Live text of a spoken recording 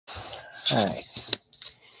Alright.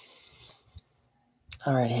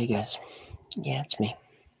 Alright, hey guys. Yeah, it's me.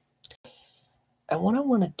 And what I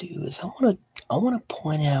want to do is I want to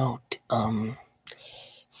point out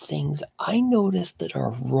things I noticed that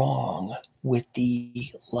are wrong with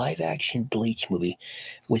the live action Bleach movie,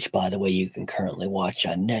 which by the way you can currently watch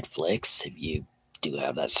on Netflix if you do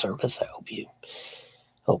have that service. I hope you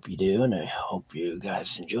do, and I hope you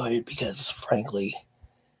guys enjoyed it because frankly,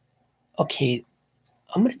 okay,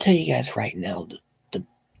 I'm gonna tell you guys right now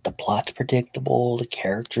the plot's predictable, the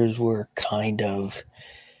characters were kind of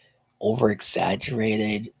over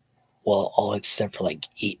exaggerated. Well, all except for like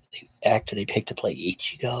the actor they picked to play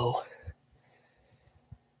Ichigo.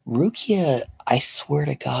 Rukia, I swear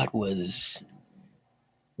to God, was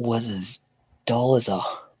as dull as a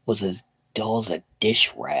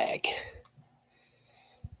dish rag.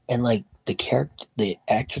 And like the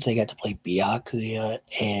actors they got to play Byakuya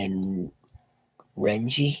and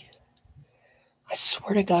Renji, I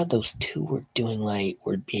swear to God, those two were being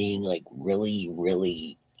like really,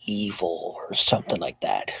 really evil or something like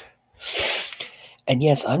that. And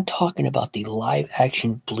yes, I'm talking about the live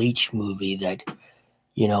action Bleach movie that,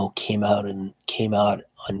 came out on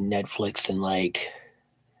Netflix in like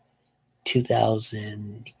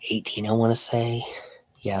 2018, I want to say.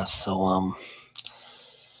 Yeah, so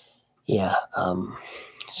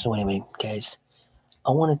anyway, guys, I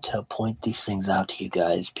wanted to point these things out to you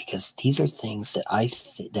guys because these are things that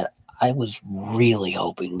that I was really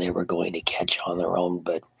hoping they were going to catch on their own,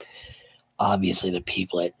 but obviously the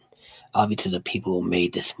people who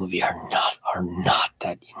made this movie are not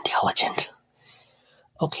that intelligent.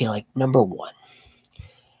 Okay, like number one,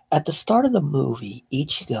 at the start of the movie,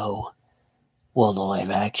 Ichigo, well, the live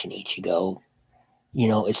action Ichigo,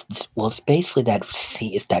 it's basically that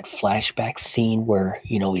scene. It's that flashback scene where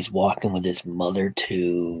he's walking with his mother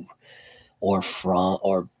to, or from,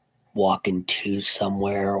 or walking to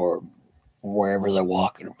somewhere, or wherever they're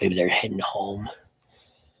walking. Maybe they're heading home.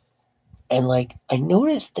 And like I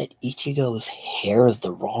noticed that Ichigo's hair is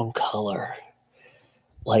the wrong color.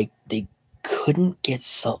 Like they couldn't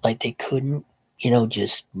they couldn't,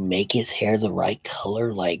 just make his hair the right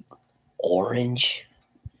color, like orange.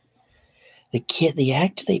 The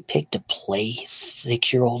actor they picked to play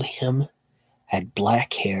 6-year-old him had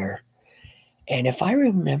black hair. And if I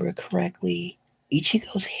remember correctly,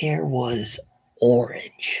 Ichigo's hair was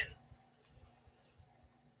orange.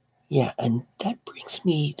 Yeah, and that brings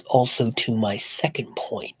me also to my second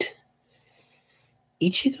point.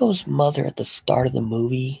 Ichigo's mother at the start of the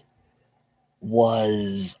movie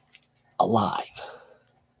was alive.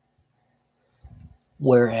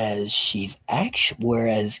 Whereas if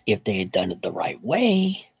they had done it the right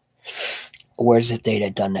way, whereas if they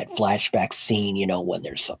had done that flashback scene, when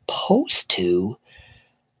they're supposed to,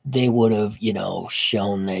 they would have,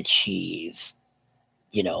 shown that she's,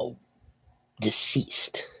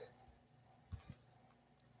 deceased.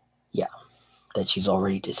 Yeah, that she's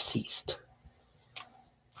already deceased.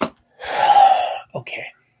 Okay.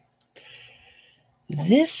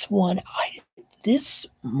 This one, this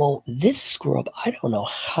screw up, I don't know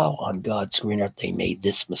how on God's green earth they made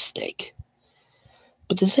this mistake.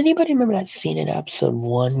 But does anybody remember that scene in episode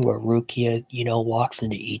 1 where Rukia, walks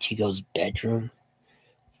into Ichigo's bedroom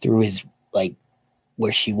through his, like,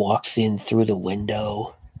 where she walks in through the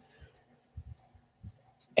window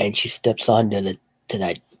and she steps onto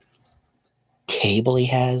that table he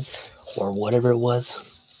has, or whatever it was?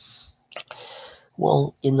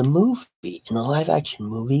 Well, in the live action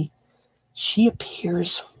movie, she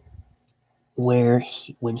appears when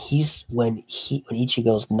Ichigo's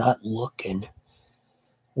not looking,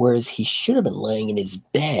 whereas he should have been laying in his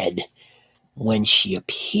bed when she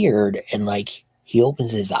appeared, and like he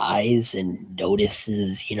opens his eyes and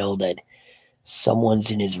notices, that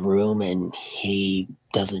someone's in his room and he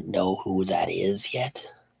doesn't know who that is yet.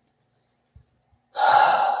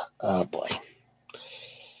 Oh boy.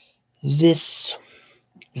 This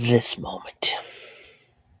moment.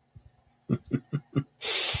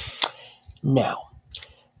 Now,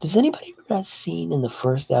 does anybody remember that scene in the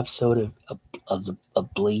first episode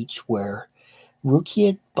of Bleach where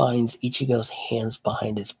Rukia binds Ichigo's hands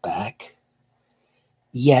behind his back?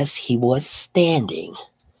 Yes, he was standing.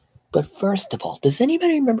 But first of all, does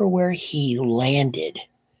anybody remember where he landed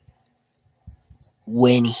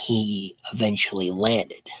when he eventually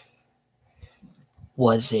landed?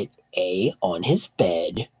 Was it A, on his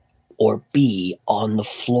bed, or B, on the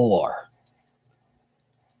floor?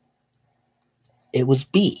 It was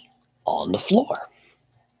B, on the floor.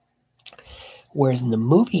 Whereas in the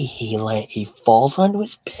movie, he falls onto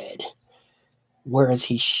his bed, whereas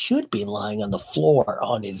he should be lying on the floor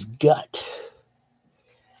on his gut.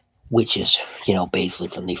 which is, basically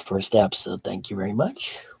from the first episode. Thank you very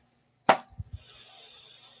much.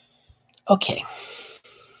 Okay,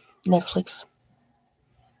 Netflix.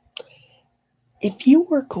 If you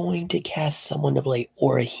were going to cast someone to play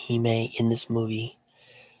Orihime in this movie,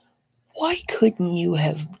 why couldn't you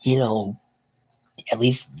have, at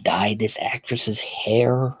least dyed this actress's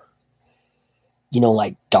hair?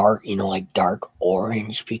 Like dark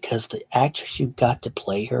orange, because the actress you got to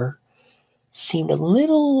play her seemed a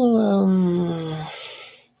little,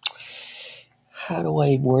 how do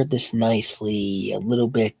I word this nicely? A little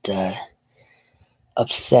bit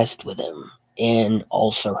obsessed with him. And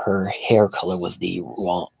also her hair color was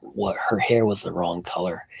her hair was the wrong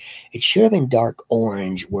color. It should have been dark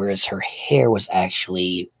orange, whereas her hair was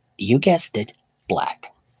actually, you guessed it,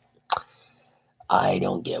 black. I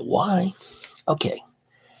don't get why. Okay.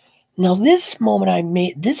 Now this moment I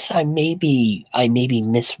may be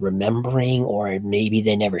misremembering, or maybe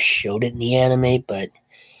they never showed it in the anime, but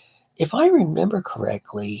if I remember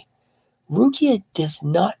correctly, Rukia does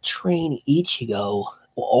not train Ichigo.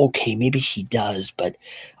 Well, okay, maybe she does, but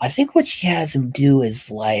I think what she has him do is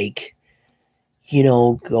go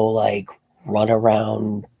run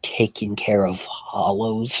around taking care of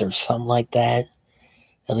hollows or something like that.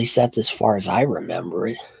 At least that's as far as I remember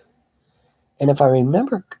it. And if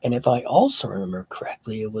I also remember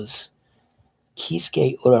correctly, it was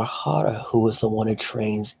Kisuke Urahara who was the one who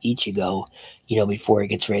trains Ichigo, before he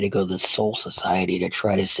gets ready to go to the Soul Society to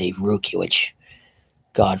try to save Rukia, which,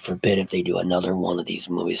 God forbid if they do another one of these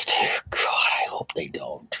movies. God, I hope they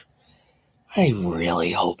don't. I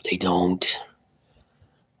really hope they don't.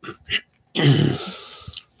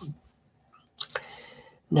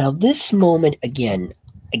 Now, this moment again,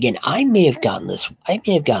 I may have gotten this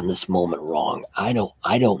moment wrong. I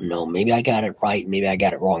don't know. Maybe I got it right. Maybe I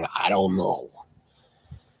got it wrong. I don't know.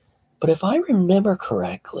 But if I remember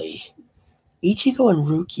correctly, Ichigo and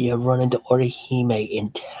Rukia run into Orihime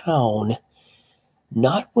in town.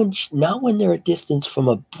 Not when they're a distance from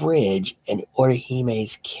a bridge and Orihime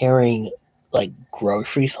is carrying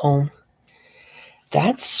groceries home.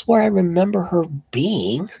 That's where I remember her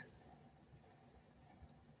being.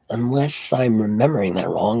 Unless I'm remembering that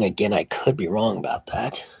wrong. Again, I could be wrong about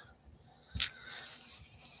that.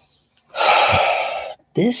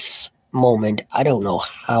 This moment, I don't know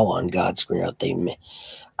how on God's green earth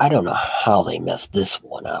I don't know how they messed this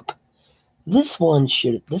one up. This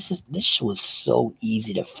was so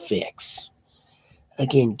easy to fix.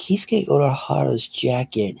 Again, Kisuke Urahara's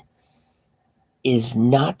jacket is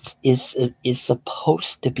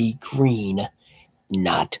supposed to be green,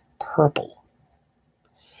 not purple.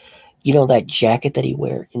 That jacket that he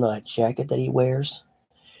wears?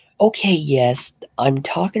 Okay, yes, I'm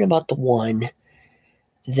talking about the one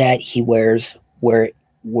that he wears where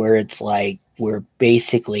it's where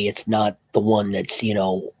basically it's not the one that's,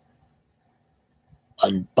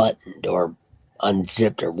 unbuttoned or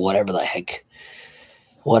unzipped or whatever the heck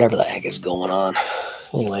is going on.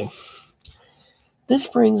 Anyway, this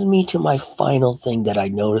brings me to my final thing that I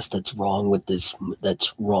noticed that's wrong with this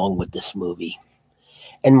movie.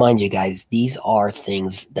 And mind you guys, these are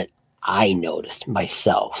things that I noticed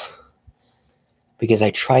myself, because I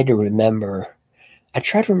tried to remember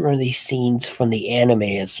these scenes from the anime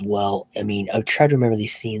as well. I mean, I tried to remember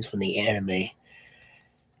these scenes from the anime,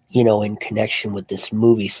 in connection with this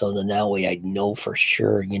movie, so that that way I'd know for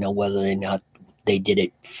sure, whether or not they did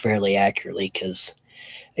it fairly accurately. Because,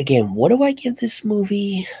 again, what do I give this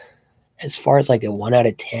movie as far as a 1 out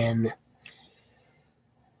of 10?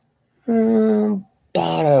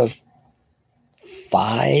 About a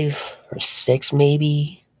 5 or 6,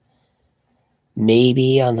 maybe.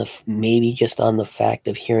 Maybe just on the fact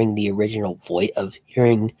of hearing the original voice, of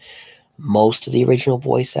hearing most of the original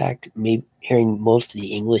voice act, maybe hearing most of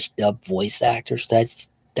the English dub voice actors. That's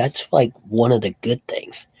one of the good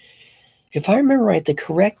things. If I remember right,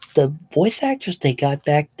 the voice actors they got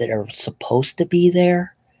back that are supposed to be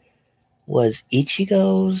there was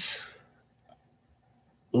Ichigo's,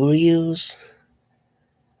 Uryu's,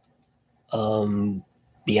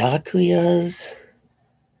 Byakuya's,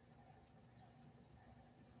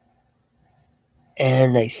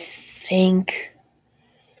 and I think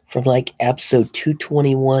from episode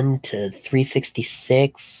 221 to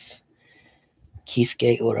 366,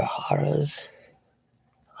 Kisuke Urahara's.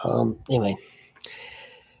 Anyway,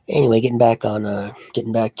 getting back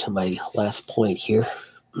to my last point here.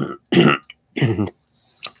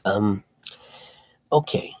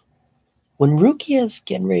 Okay. When Rukia's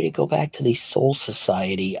getting ready to go back to the Soul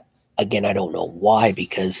Society, again, I don't know why,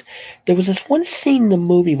 because there was this one scene in the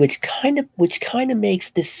movie which kind of makes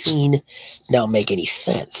this scene not make any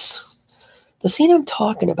sense. The scene I'm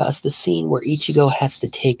talking about is the scene where Ichigo has to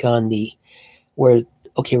take on where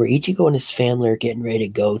Ichigo and his family are getting ready to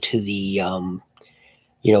go to the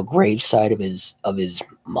graveside of his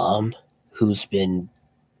mom, who's been,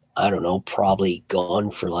 I don't know, probably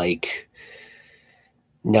gone for like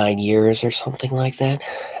 9 years or something like that.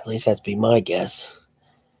 At least that'd be my guess.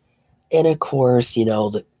 And of course,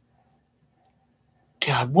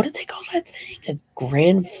 God, what did they call that thing? A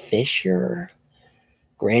grand fissure,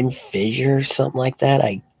 something like that.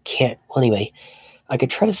 I can't. Well, anyway, I could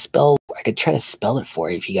try to spell. I could try to spell it for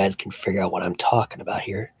you if you guys can figure out what I'm talking about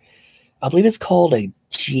here. I believe it's called a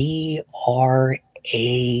GRAND,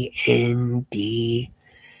 and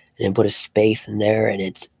then put a space in there, and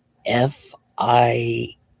it's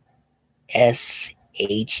FISHER.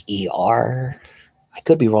 I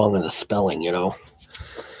could be wrong on the spelling, Well,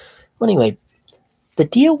 anyway, the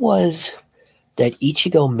deal was that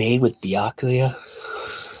Ichigo made with Byakuya,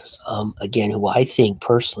 again, who I think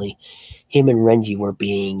personally, him and Renji were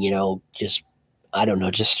being, just, I don't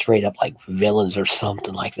know, just straight up like villains or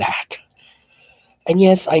something like that. And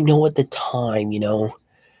yes, I know at the time,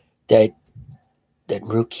 that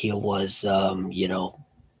Rukia was,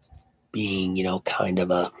 being, kind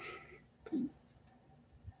of a.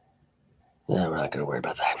 No, we're not going to worry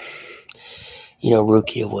about that.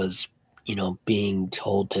 Rukia was, being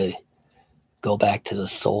told to go back to the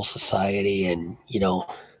Soul Society, and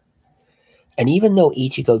and even though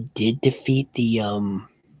Ichigo did defeat the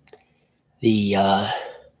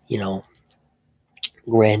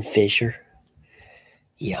Grand Fissure,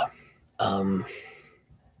 yeah,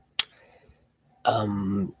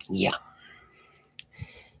 yeah,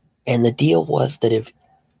 and the deal was that if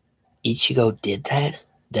Ichigo did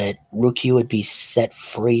that Rukia would be set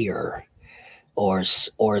free, or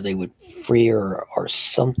they would free her or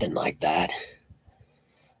something like that.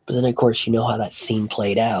 But then, of course, you know how that scene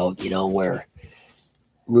played out, where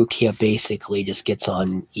Rukia basically just gets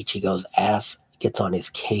on Ichigo's ass, gets on his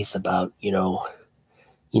case about,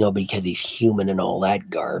 because he's human and all that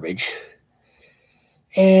garbage.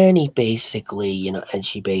 And he basically, and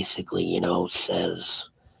she basically, says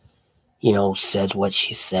what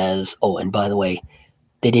she says. Oh, and by the way,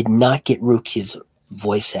 they did not get Rukia's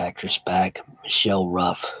voice actress back, Michelle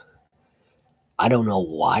Ruff. I don't know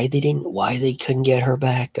why they couldn't get her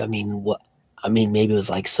back. I mean, maybe it was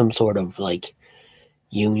like some sort of like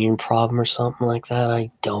union problem or something like that. I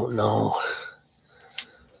don't know.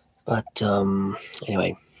 But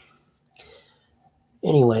anyway,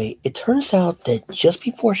 it turns out that just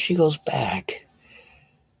before she goes back,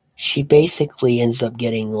 she basically ends up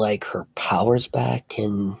getting like her powers back,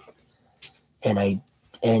 and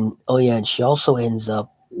oh yeah, and she also ends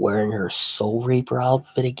up wearing her Soul Reaper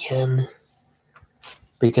outfit again.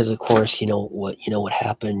 Because of course, what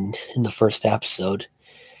happened in the first episode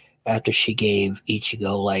after she gave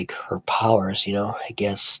Ichigo like her powers, I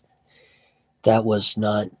guess that was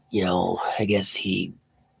not, I guess he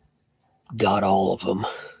got all of them.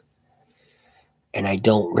 And I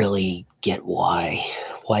don't really get why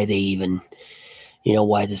they even,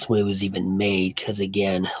 why this movie was even made. Because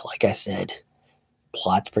again, like I said,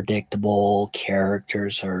 plot's predictable,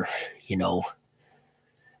 characters are,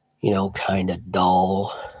 kind of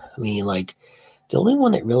dull. I mean, like, the only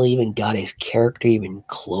one that really even got his character even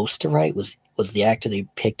close to right was the actor they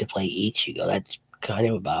picked to play Ichigo. That's kind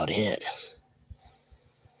of about it.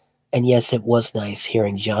 And yes, it was nice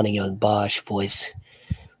hearing Johnny Young Bosch voice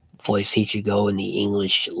Ichigo in the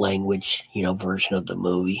English language, version of the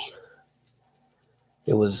movie.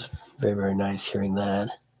 It was very, very nice hearing that.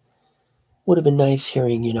 Would have been nice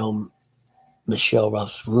hearing, Michelle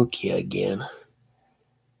Ruff's Rukia again.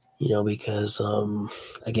 Because,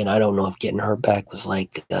 again, I don't know if getting her back was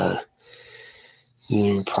like a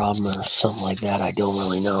union problem or something like that. I don't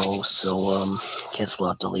really know. So, guess we'll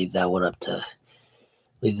have to leave that up to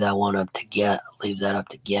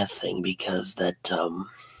guessing, because that,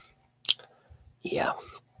 yeah.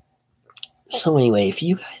 So anyway, if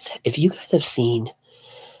you guys have seen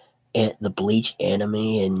the Bleach anime,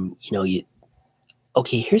 and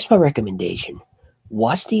here's my recommendation: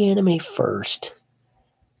 watch the anime first,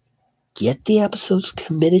 get the episodes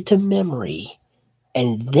committed to memory,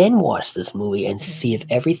 and then watch this movie and see if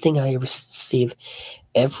everything I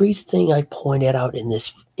pointed out in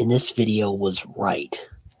this video was right.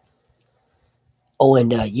 Oh,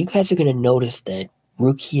 and you guys are gonna notice that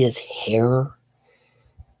Rukia's hair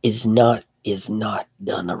is not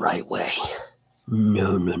done the right way.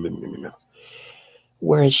 No, no, no, no, no, no.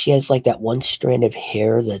 Whereas she has like that one strand of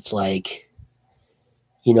hair that's like,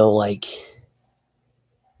 it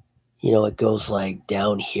goes like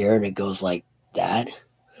down here and it goes like that.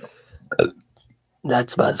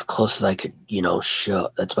 That's about as close as I could, show.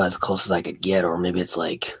 That's about as close as I could get, or maybe it's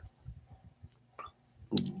like,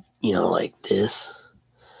 like this,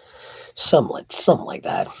 something like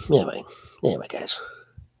that. Anyway, guys.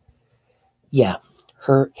 Yeah,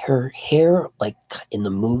 her hair, like in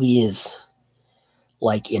the movie, is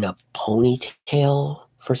like in a ponytail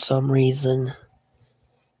for some reason,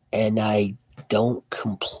 and I don't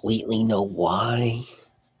completely know why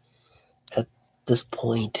at this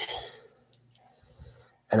point.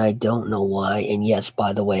 And I don't know why. And yes,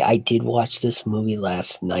 by the way, I did watch this movie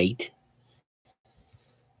last night.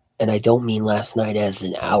 And I don't mean last night as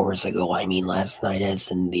in hours ago. I mean last night as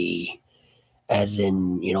in,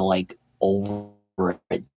 like over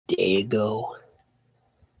a day ago.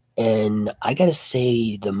 And I gotta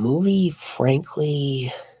say, the movie,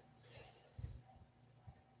 frankly,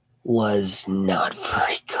 was not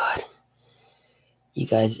very good. You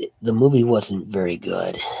guys, the movie wasn't very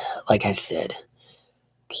good. Like I said,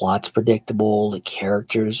 plot's predictable. Most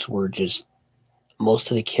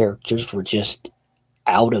of the characters were just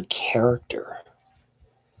out of character.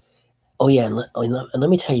 Oh yeah, and let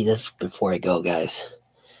me tell you this before I go, guys.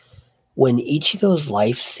 When Ichigo's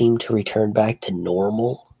life seemed to return back to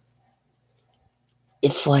normal,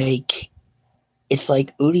 it's like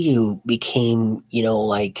Uryu became,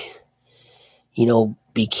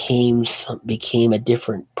 became a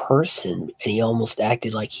different person, and he almost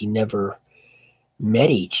acted like he never met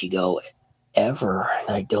Ichigo ever.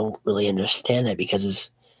 And I don't really understand that because as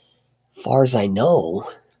far as I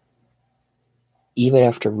know, even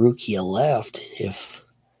after Rukia left, if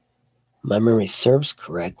my memory serves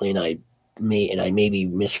correctly, and I may be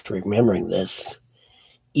misremembering this,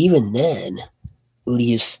 even then,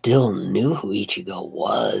 Uryu still knew who Ichigo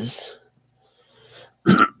was.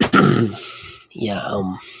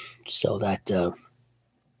 Yeah, so that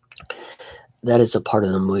is a part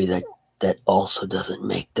of the movie that also doesn't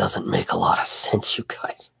make a lot of sense, you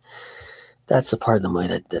guys. That's the part of the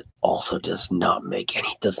movie that also does not make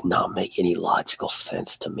any logical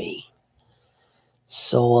sense to me.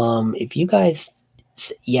 So if you guys,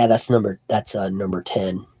 yeah, that's number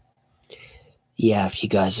 10. Yeah, if you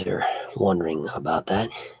guys are wondering about that.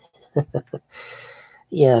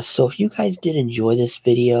 Yeah, so if you guys did enjoy this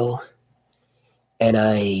video, and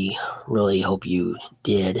I really hope you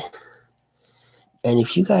did, and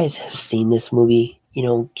if you guys have seen this movie,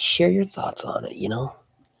 share your thoughts on it,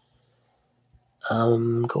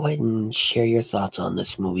 Go ahead and share your thoughts on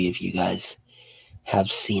this movie if you guys have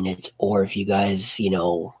seen it, or if you guys,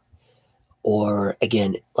 or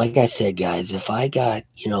again, like I said, guys, if I got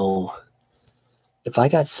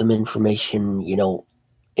some information,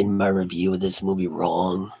 in my review of this movie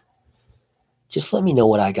wrong, just let me know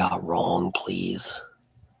what I got wrong, please.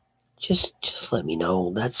 Just let me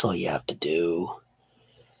know. That's all you have to do.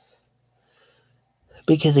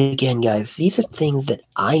 Because again, guys, these are things that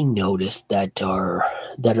I noticed that are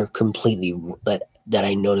completely that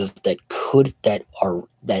I noticed that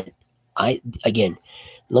I again,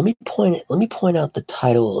 let me point out the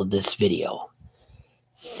title of this video.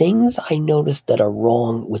 Things I noticed that are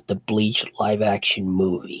wrong with the Bleach live action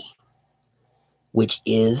movie, which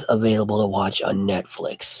is available to watch on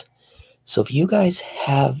Netflix. So if you guys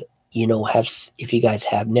have, if you guys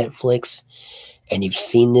have Netflix and you've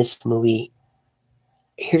seen this movie,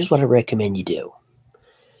 here's what I recommend you do.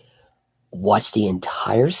 Watch the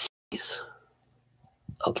entire series.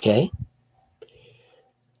 Okay?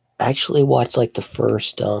 Actually watch like the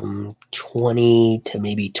first 20 to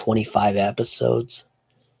maybe 25 episodes.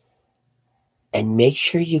 And make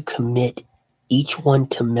sure you commit each one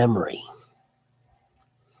to memory.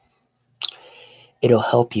 It'll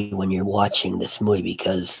help you when you're watching this movie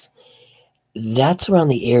because that's around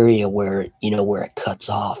the area where, where it cuts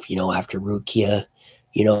off, after Rukia,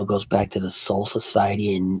 goes back to the Soul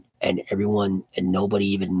Society and everyone and nobody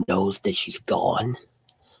even knows that she's gone.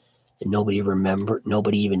 And nobody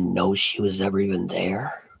even knows she was ever even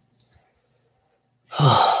there.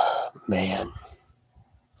 Man.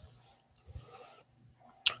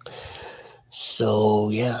 So,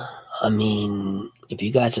 yeah, I mean, if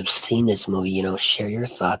you guys have seen this movie, share your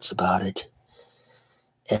thoughts about it.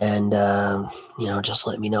 And, just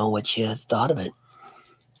let me know what you thought of it.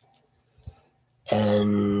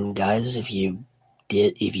 And, guys, if you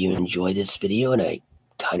enjoyed this video, and I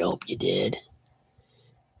kind of hope you did,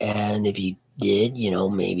 and if you did,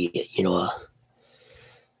 maybe, a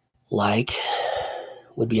like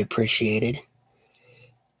would be appreciated.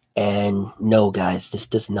 And no, guys, this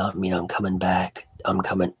does not mean I'm coming back. I'm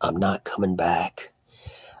not coming back.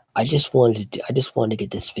 I just wanted to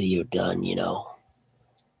get this video done,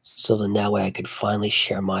 so then that way I could finally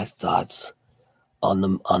share my thoughts on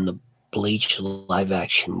the Bleach live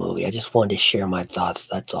action movie. I just wanted to share my thoughts.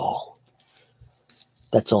 That's all.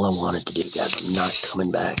 That's all I wanted to do, guys. I'm not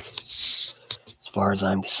coming back. As far as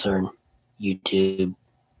I'm concerned, YouTube,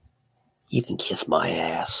 you can kiss my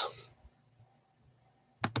ass.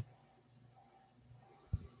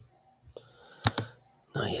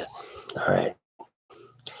 Not yet. All right.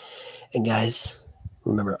 And guys,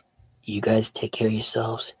 remember, you guys take care of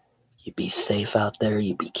yourselves. You be safe out there.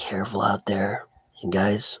 You be careful out there. And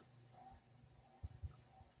guys,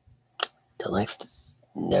 till next,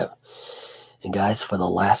 no. And guys, for the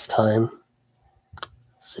last time,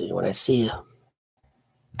 see you when I see you.